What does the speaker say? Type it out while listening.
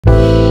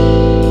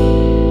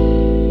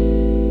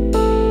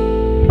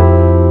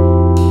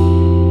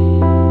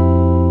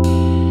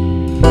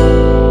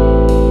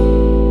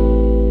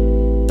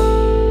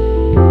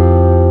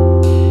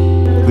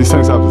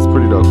tank top is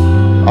pretty dope.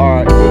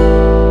 Alright,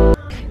 cool.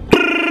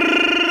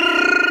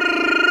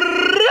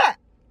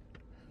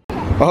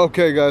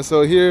 Okay guys,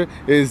 so here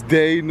is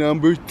day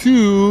number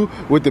 2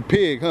 with the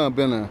pig, huh,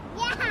 Benna?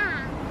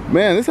 Yeah.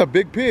 Man, this is a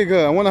big pig,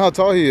 huh? I wonder how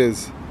tall he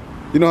is.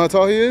 You know how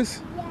tall he is?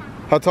 Yeah.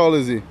 How tall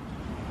is he?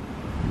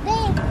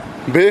 Big.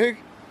 Big?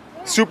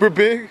 Super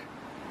big?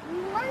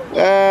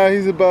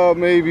 He's about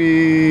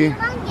maybe...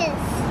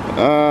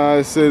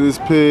 I say this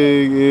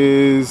pig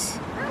is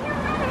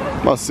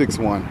about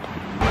 6'1".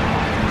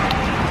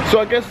 So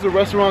I guess it's a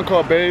restaurant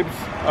called Babes.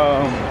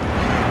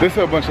 They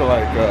sell a bunch of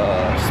like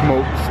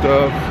smoked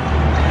stuff,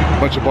 a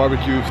bunch of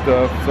barbecue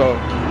stuff. So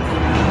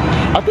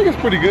I think it's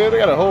pretty good. They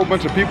got a whole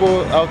bunch of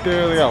people out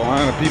there. They got a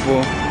line of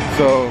people.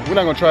 So we're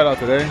not gonna try it out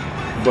today,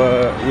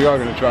 but we are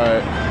gonna try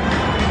it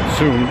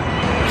soon.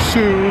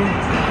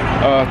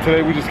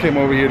 Today we just came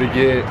over here to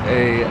get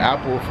a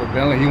apple for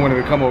Bentley. He wanted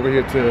to come over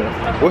here to,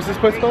 what's this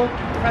place called?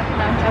 Rocky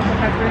Mountain Apple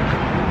Factory.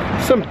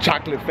 Some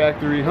chocolate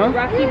factory, huh?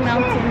 Rocky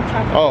Mountain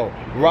Chocolate. Oh,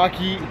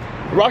 Rocky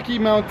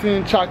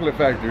Mountain Chocolate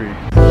Factory.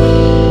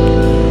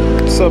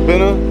 What's up,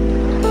 Benna?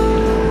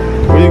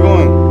 Where you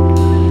going?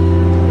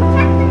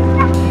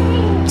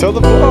 Tell the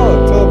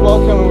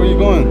vlog camera where you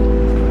going.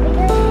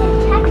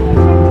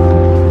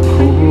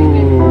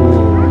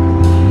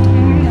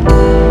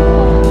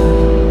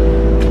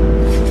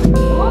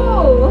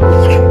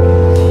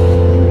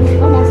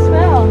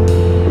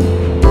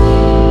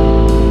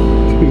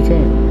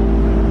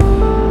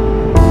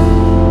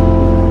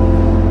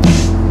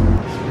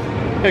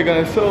 Hey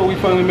guys, so we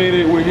finally made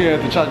it. We're here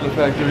at the chocolate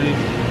factory.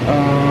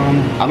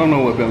 I don't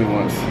know what Billy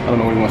wants. I don't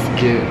know what he wants to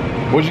get.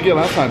 What'd you get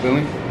last time,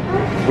 Billy?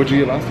 What'd you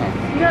get last time?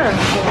 Yeah, a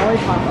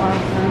lollipop.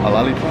 A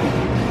lollipop?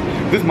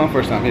 This is my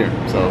first time here,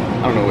 so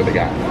I don't know what they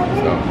got.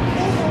 So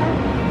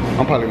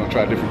I'm probably gonna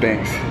try different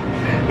things.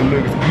 It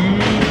looks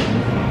good.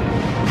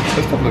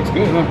 This stuff looks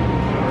good, huh?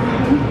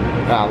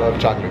 I love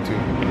chocolate too.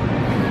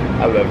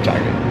 I love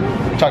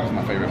chocolate. Chocolate's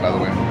my favorite, by the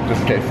way.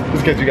 Just in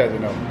case you guys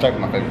didn't know. Chocolate's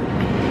my favorite.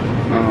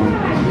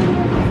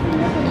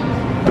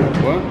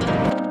 What?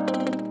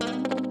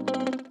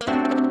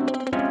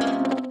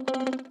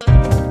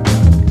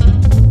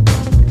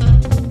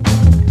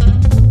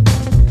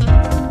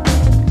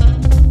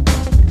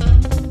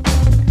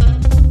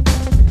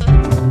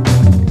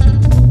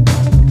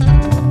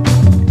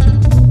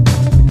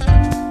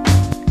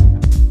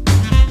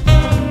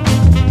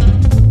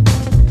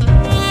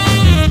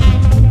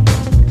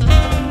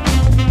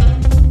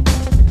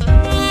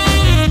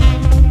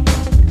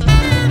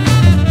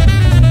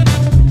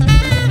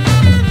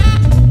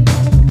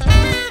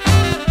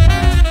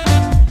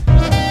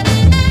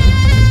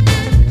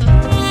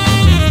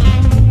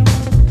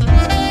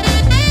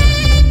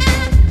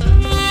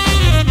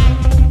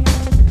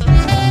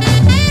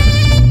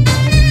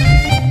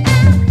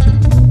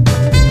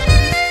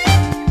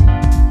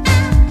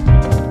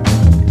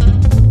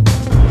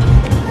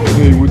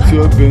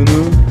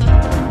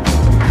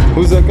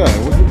 Who's that guy?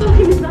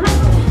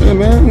 Hey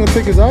man, I'm gonna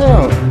take his eye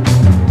out.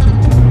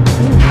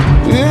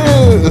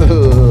 Yeah.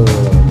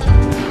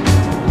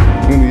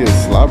 I'm gonna get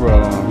slobber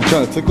out on him. You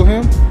trying to tickle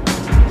him?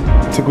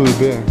 Tickle the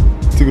bear.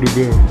 Tickle the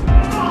bear.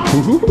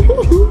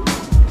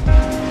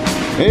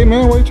 Hey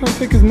man, why are you trying to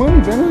take his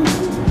money, man?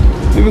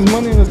 Leave his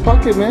money in his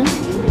pocket, man. He's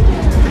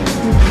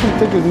trying to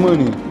take his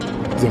money.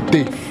 He's a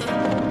thief.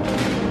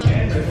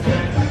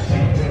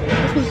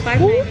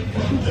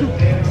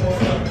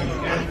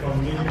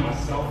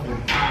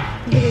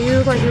 You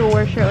look like you would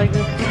wear a shirt like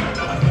this.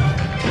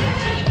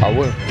 I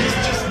would.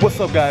 What's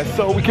up, guys?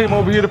 So we came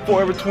over here to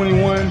Forever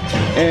 21,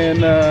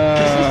 and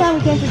this time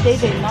we came for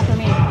David, not for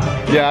me.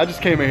 Yeah, I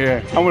just came in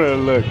here. I wanted to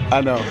look.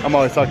 I know I'm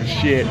always talking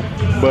shit,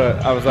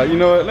 but I was like, you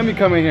know what? Let me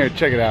come in here and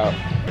check it out.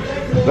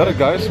 Is that a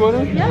guy's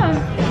sweater?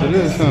 Yeah. It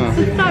is, huh?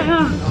 It's not,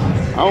 huh?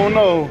 I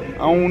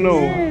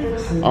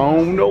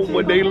don't know,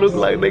 but they look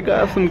like they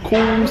got some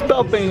cool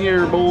stuff in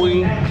here,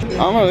 boy. I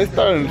don't know, they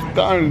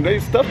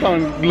stuff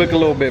starting to look a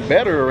little bit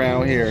better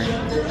around here.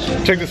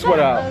 Check this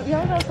sweater out. You know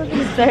what I was supposed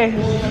to say?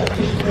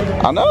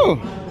 I know.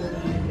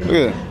 Look at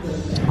it.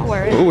 I'll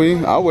wear it.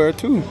 Ooh, I'll wear it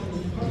too.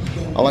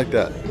 I like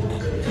that.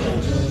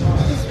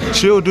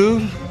 Chill,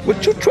 dude.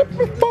 What you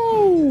tripping for?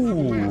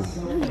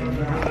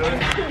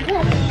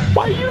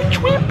 Why you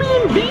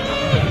tripping, B?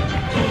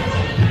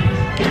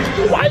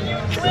 Why you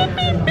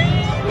tripping, B?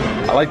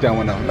 I like that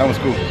one though. That one's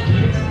cool. I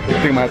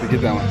think I might have to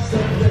get that one.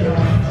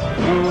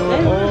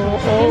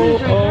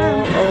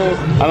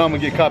 I know I'm gonna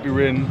get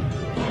copywritten.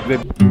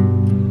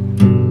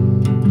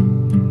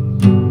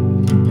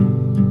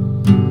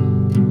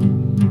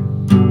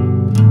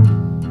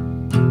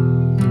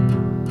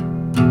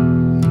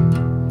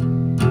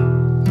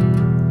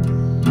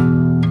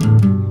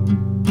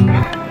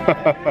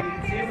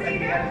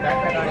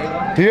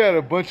 He had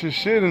a bunch of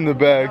shit in the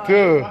bag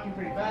too.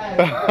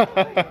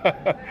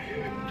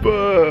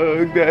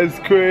 Fuck, that's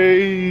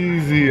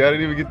crazy. I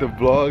didn't even get to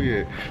vlog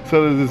it.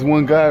 So there's this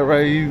one guy,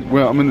 right?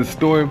 Well, I'm in the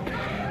store.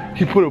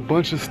 He put a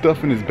bunch of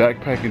stuff in his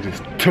backpack and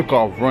just took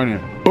off running.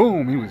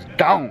 Boom, he was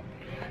gone.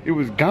 It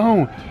was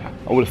gone.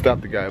 I would have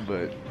stopped the guy,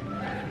 but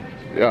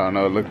Yeah, I don't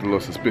know, it looked a little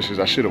suspicious.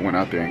 I should have went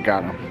out there and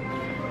got him.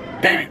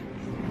 Damn it!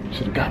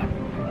 Should have got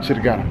him. Should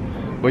have got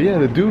him. But yeah,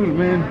 the dude,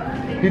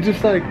 man, he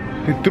just like,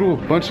 he threw a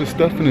bunch of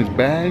stuff in his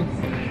bag,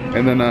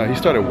 and then he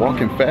started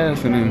walking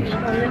fast, and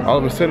then all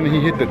of a sudden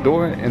he hit the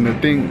door, and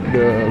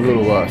the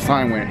little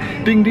sign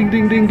went ding, ding,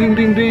 ding, ding, ding,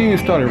 ding, ding, and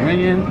started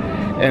ringing.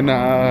 And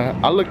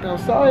I looked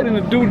outside, and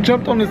the dude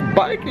jumped on his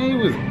bike, and he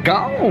was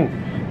gone.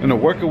 And the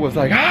worker was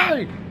like,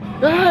 "Hey,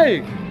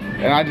 hey!"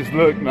 And I just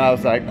looked, and I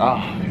was like,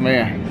 "Oh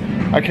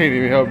man, I can't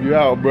even help you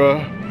out, bro.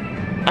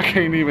 I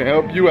can't even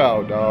help you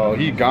out, dog.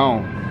 He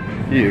gone.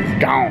 He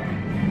is gone."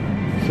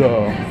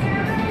 So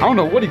I don't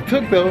know what he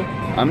took though.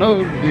 I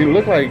know he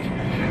looked like,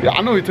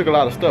 I know he took a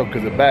lot of stuff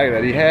because the bag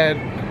that he had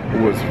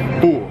was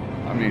full.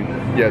 I mean,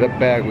 yeah, that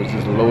bag was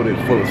just loaded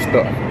full of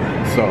stuff.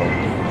 So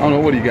I don't know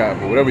what he got,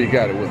 but whatever he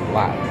got, it was a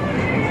lot.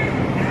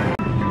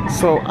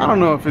 So I don't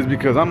know if it's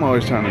because I'm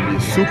always trying to be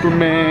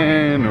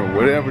Superman or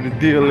whatever the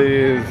deal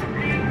is,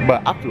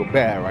 but I feel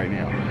bad right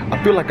now. I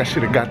feel like I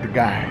should have got the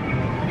guy.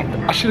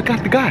 I should have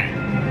got the guy.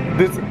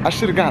 I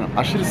should have got him.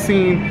 I should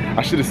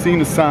have seen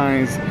the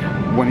signs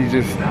when he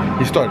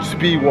started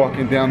speed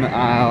walking down the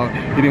aisle.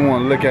 He didn't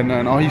want to look at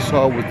nothing. All he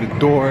saw was the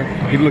door.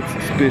 He looked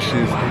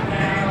suspicious.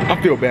 I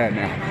feel bad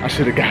now. I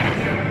should have got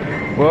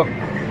him. Well,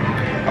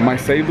 I might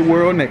save the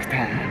world next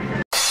time.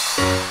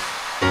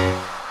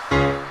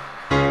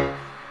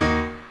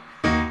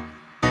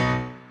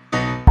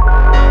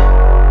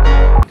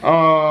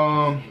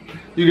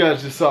 You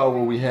guys just saw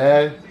what we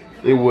had.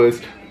 It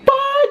was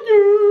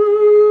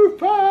fire,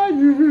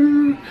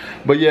 fire.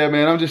 But yeah,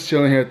 man, I'm just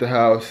chilling here at the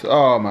house.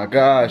 Oh my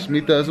gosh,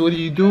 Mitas, what are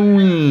you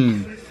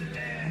doing?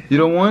 You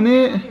don't want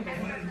it?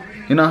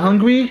 You're not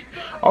hungry?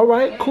 All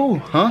right, cool,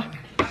 huh?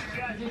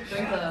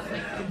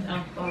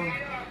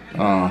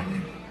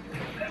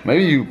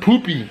 Maybe you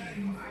poopy.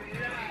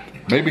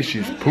 Maybe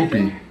she's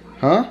poopy,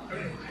 huh?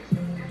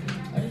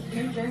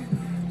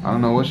 I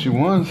don't know what she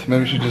wants.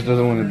 Maybe she just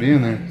doesn't want to be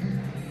in there.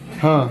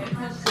 Huh?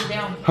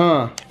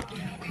 Huh?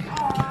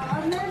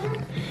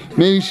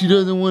 Maybe she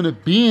doesn't want to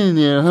be in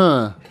there,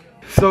 huh?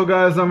 So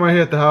guys, I'm right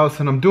here at the house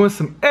and I'm doing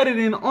some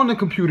editing on the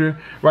computer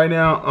right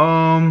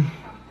now.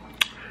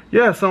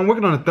 Yeah, so I'm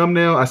working on a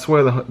thumbnail. I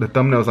swear the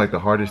thumbnail is like the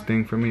hardest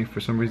thing for me for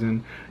some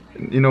reason.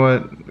 You know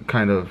what?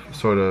 Kind of,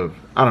 sort of,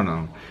 I don't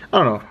know.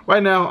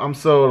 Right now, I'm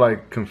so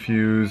like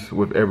confused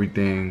with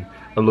everything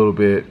a little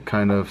bit,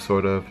 kind of,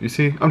 sort of. You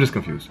see? I'm just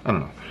confused. I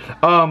don't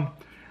know.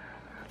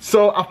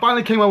 So I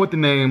finally came up with the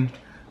name.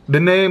 The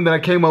name that I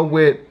came up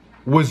with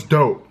was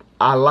dope.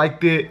 I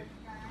liked it.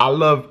 I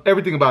love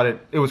everything about it.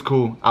 It was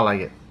cool. I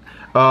like it.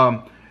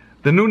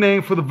 The new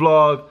name for the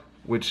vlog,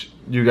 which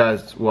you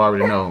guys will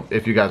already know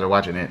if you guys are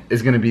watching it,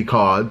 is gonna be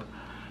called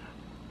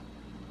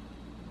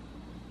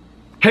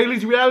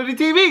Haley's Reality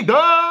TV.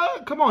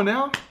 Duh! Come on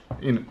now.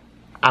 You know,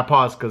 I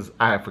paused because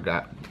I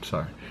forgot.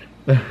 Sorry.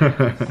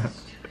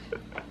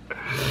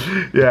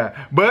 Yeah,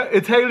 but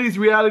it's Haley's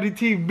Reality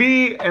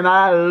TV and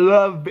I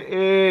love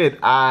it.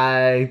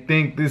 I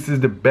think this is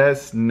the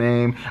best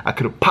name I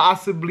could have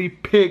possibly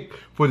picked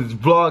for this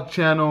vlog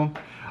channel.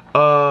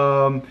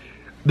 The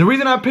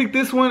reason I picked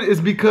this one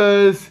is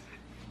because,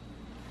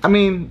 I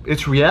mean,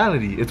 it's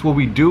reality. It's what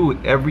we do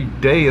every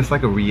day. It's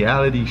like a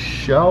reality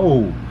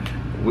show.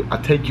 I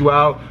take you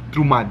out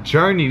through my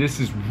journey. This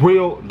is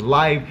real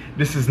life.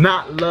 This is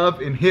not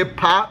love and hip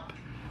hop.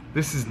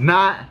 This is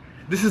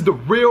the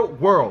real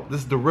world.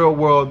 This is the real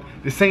world.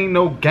 This ain't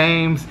no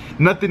games.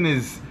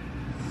 Nothing's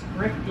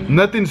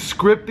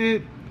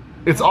scripted.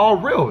 It's all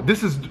real.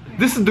 This is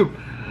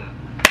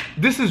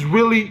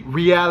really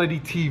reality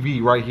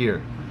TV right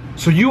here.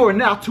 So you are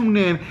now tuned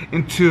in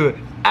into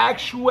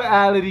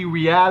actuality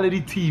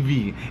reality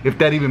TV, if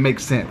that even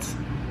makes sense.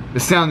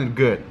 It sounded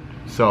good.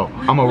 So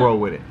I'm gonna roll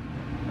with it.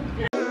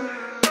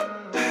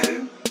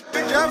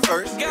 Good job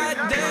first.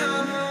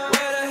 Goddamn, where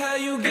the hell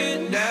you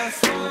get that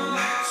from?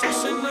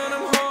 Switching on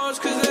them hoes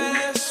 'cause that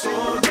ass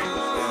so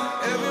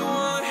good.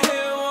 Everyone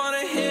here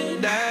wanna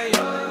hit that, yeah.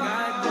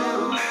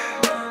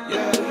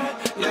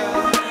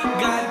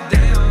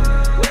 Goddamn,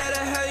 where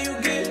the hell you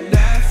get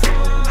that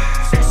from?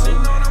 Switching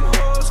on them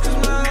hoes 'cause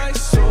my eyes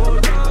so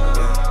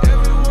good.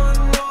 Everyone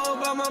know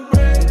about my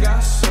bread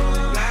got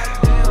some.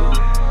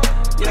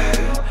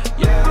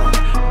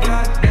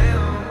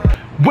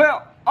 Goddamn.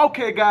 Well,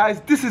 okay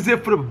guys, this is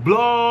it for the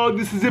vlog.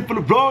 This is it for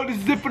the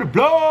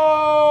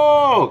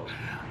vlog.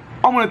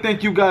 I want to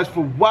thank you guys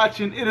for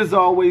watching. It is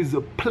always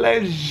a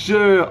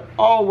pleasure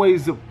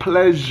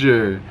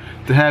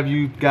to have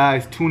you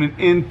guys tuning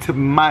into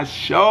my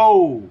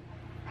show.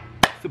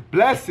 It's a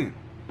blessing.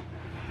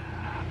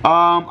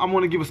 I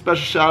want to give a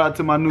special shout out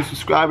to my new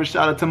subscribers.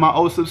 Shout out to my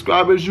old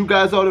subscribers. You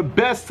guys are the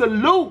best.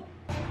 Salute.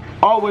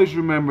 Always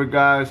remember,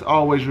 guys,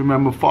 always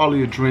remember, follow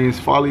your dreams,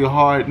 follow your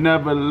heart.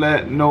 Never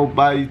let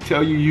nobody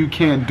tell you you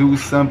can't do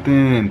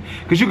something.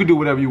 Because you can do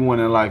whatever you want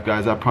in life,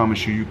 guys. I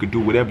promise you, you can do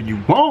whatever you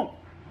want.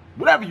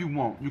 Whatever you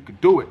want, you can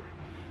do it.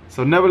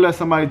 So never let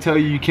somebody tell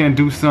you you can't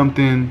do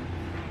something.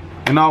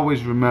 And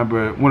always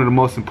remember, one of the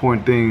most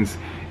important things,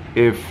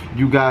 if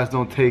you guys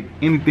don't take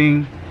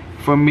anything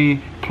from me,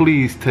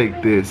 please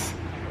take this.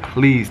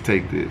 please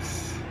take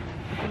this.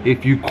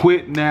 If you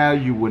quit now,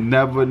 you will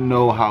never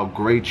know how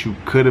great you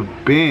could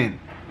have been.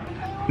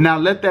 Now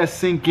let that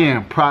sink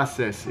in,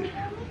 process it.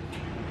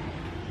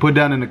 Put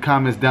down in the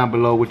comments down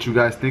below what you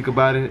guys think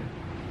about it.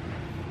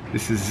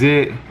 This is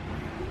it.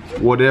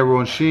 Whatever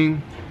on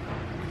Shing.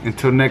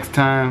 Until next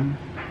time,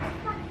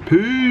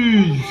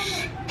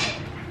 peace.